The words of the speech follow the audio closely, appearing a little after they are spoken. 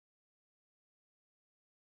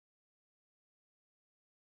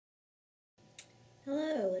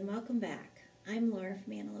Hello and welcome back. I'm Laura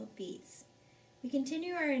from Antelope Beads. We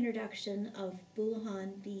continue our introduction of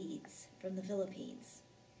Bulahan beads from the Philippines.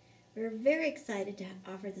 We're very excited to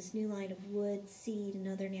offer this new line of wood, seed, and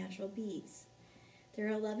other natural beads. There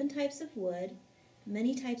are 11 types of wood,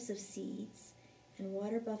 many types of seeds, and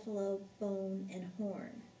water buffalo, bone, and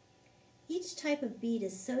horn. Each type of bead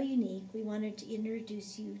is so unique we wanted to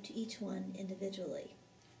introduce you to each one individually.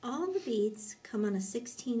 All the beads come on a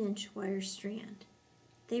 16-inch wire strand.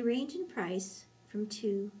 They range in price from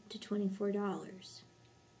 $2 to $24.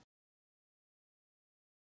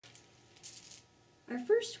 Our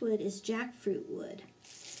first wood is jackfruit wood,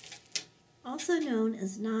 also known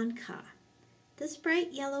as nanka. This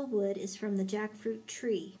bright yellow wood is from the jackfruit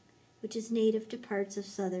tree, which is native to parts of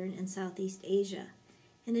southern and Southeast Asia.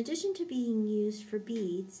 In addition to being used for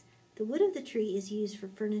beads, the wood of the tree is used for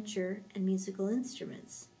furniture and musical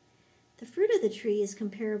instruments. The fruit of the tree is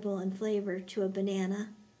comparable in flavor to a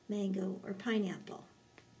banana, mango, or pineapple.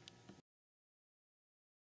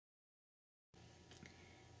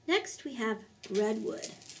 Next we have redwood.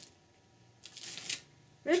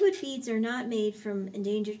 Redwood beads are not made from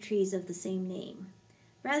endangered trees of the same name.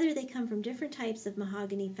 Rather, they come from different types of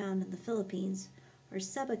mahogany found in the Philippines, or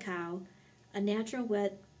sabacao, a natural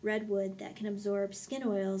redwood that can absorb skin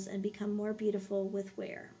oils and become more beautiful with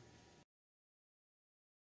wear.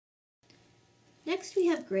 Next we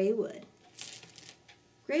have gray wood.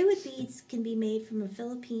 Gray wood beads can be made from a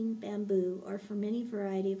Philippine bamboo or from any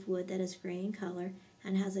variety of wood that is gray in color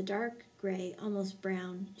and has a dark gray, almost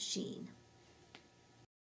brown sheen.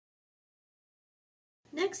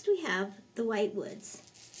 Next we have the white woods,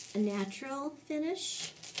 a natural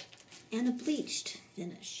finish and a bleached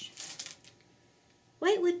finish.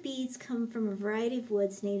 Whitewood beads come from a variety of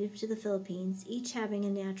woods native to the Philippines, each having a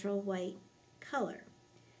natural white color.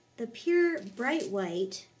 The pure bright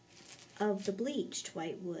white of the bleached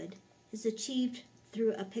white wood is achieved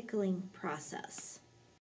through a pickling process.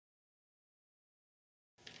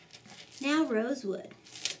 Now rosewood.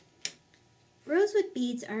 Rosewood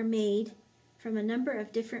beads are made from a number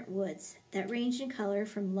of different woods that range in color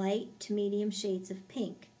from light to medium shades of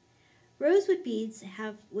pink. Rosewood beads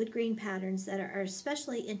have wood grain patterns that are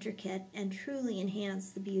especially intricate and truly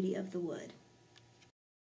enhance the beauty of the wood.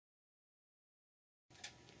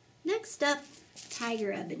 Next up,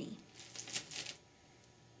 tiger ebony.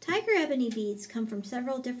 Tiger ebony beads come from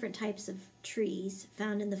several different types of trees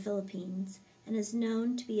found in the Philippines and is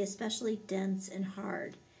known to be especially dense and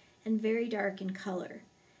hard and very dark in color.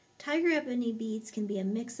 Tiger ebony beads can be a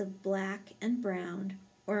mix of black and brown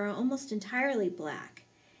or are almost entirely black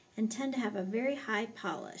and tend to have a very high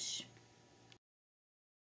polish.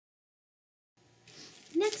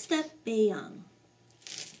 Next up, bayong.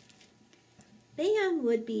 Bayong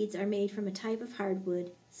wood beads are made from a type of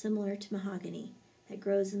hardwood similar to mahogany that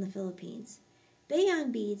grows in the Philippines.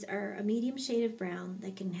 Bayong beads are a medium shade of brown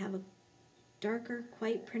that can have a darker,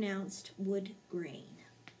 quite pronounced wood grain.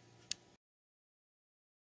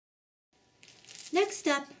 Next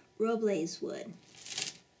up, Robles wood.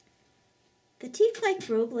 The teak-like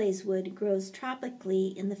Robles wood grows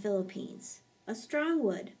tropically in the Philippines, a strong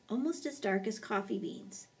wood, almost as dark as coffee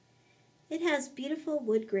beans. It has beautiful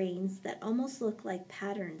wood grains that almost look like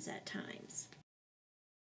patterns at times.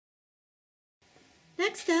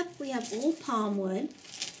 Next up, we have old palm wood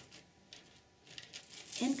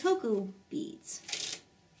and cocoa beads.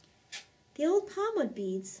 The old palm wood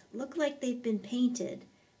beads look like they've been painted,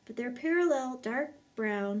 but their parallel dark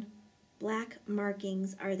brown, black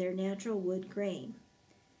markings are their natural wood grain.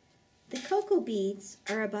 The cocoa beads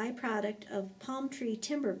are a byproduct of palm tree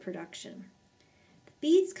timber production. The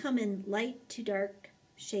beads come in light to dark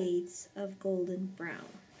shades of golden brown.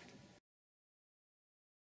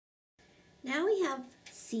 Now we have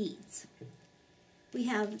seeds. We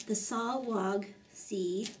have the sawwog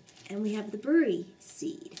seed and we have the burry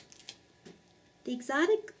seed. The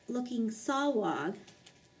exotic looking sawwog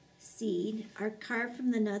seed are carved from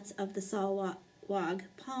the nuts of the sawwog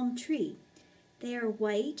palm tree. They are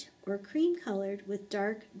white or cream colored with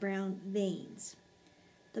dark brown veins.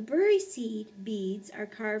 The burry seed beads are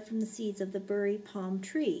carved from the seeds of the burry palm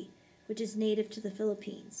tree, which is native to the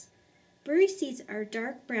Philippines. Burry seeds are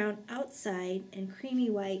dark brown outside and creamy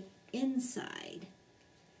white inside,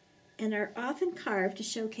 and are often carved to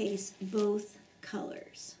showcase both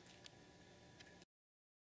colors.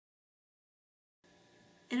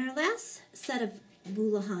 And our last set of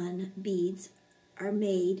Bulahan beads are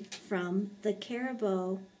made from the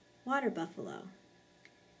caribou water buffalo.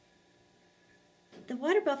 The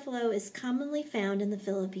water buffalo is commonly found in the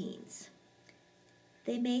Philippines.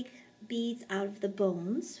 They make beads out of the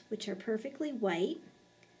bones, which are perfectly white.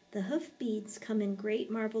 The hoof beads come in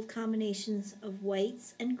great marbled combinations of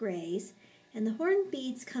whites and grays, and the horn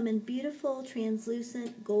beads come in beautiful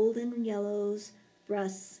translucent golden yellows,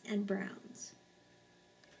 rusts, and browns.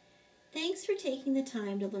 Thanks for taking the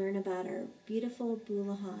time to learn about our beautiful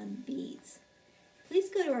Bulahan beads. Please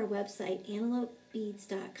go to our website,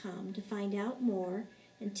 antelopebeads.com, to find out more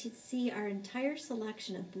and to see our entire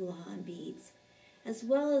selection of Bulahan beads, as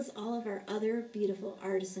well as all of our other beautiful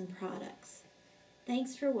artisan products.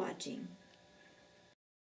 Thanks for watching.